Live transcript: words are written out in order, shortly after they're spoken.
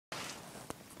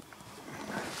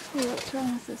Oh, what's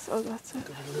wrong with this? Oh, that's it.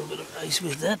 Got a little bit of ice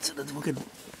with that so that we could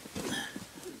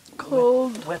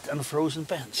Cold. wet and frozen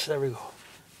pants. There we go.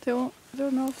 Don't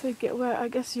know if they get wet. I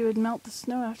guess you would melt the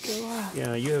snow after a while.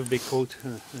 Yeah, you have a big coat,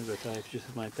 but I have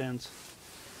just my pants.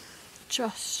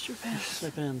 Just your pants. Just my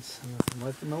pants. And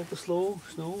let them melt the snow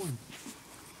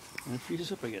and it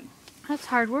freezes up again. That's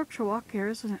hard work to walk here,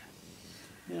 isn't it?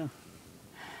 Yeah.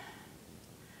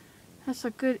 That's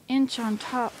a good inch on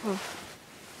top of...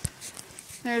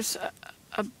 There's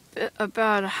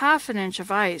about a half an inch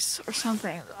of ice or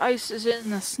something. The ice is in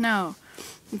the snow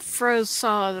and froze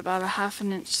solid about a half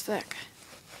an inch thick.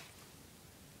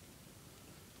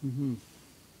 Mm-hmm.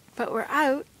 But we're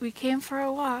out. We came for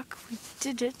a walk. We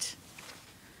did it.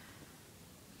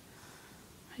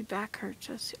 My back hurts.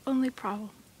 That's the only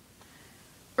problem.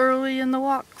 Early in the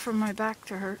walk for my back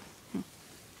to hurt.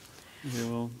 Yeah,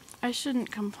 well, I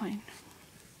shouldn't complain.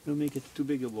 don't make it too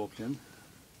big a walk then.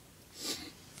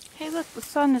 Hey, look, the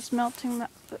sun is melting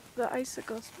the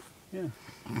icicles. Yeah.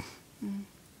 We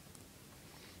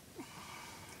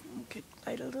could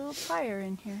light a little fire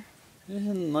in here.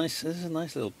 This is a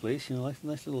nice little place, you know, like a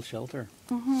nice little shelter.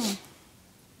 Mm-hmm.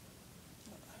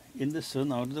 In the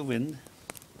sun, out of the wind.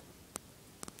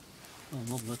 Well,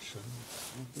 not much sun.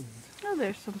 Not the wind. Oh,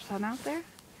 there's some sun out there.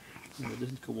 No, it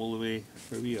doesn't come all the way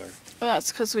where we are. Well,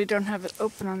 that's because we don't have it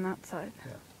open on that side.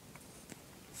 Yeah.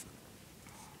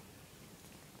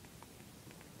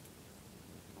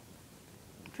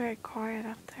 Very quiet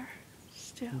up there,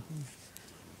 still. Mm-hmm.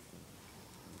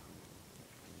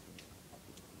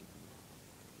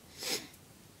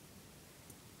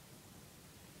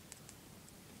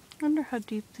 Wonder how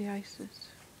deep the ice is.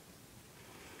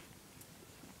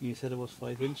 You said it was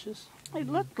 5 inches? It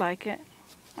looked like it.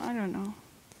 I don't know.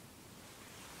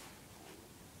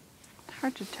 It's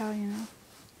hard to tell, you know.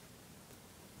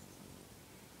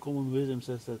 Common wisdom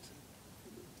says that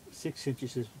 6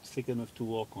 inches is thick enough to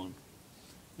walk on.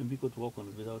 And we could walk on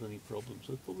it without any problem.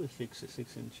 So it's probably 6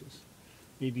 inches.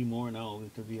 Maybe more now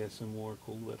because we have some more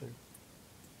cold weather.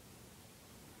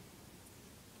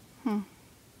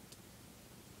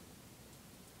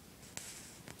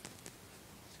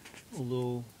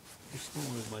 Although the snow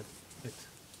is might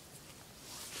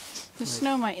The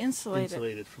snow might insulate it.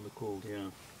 insulated from the cold,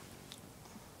 yeah.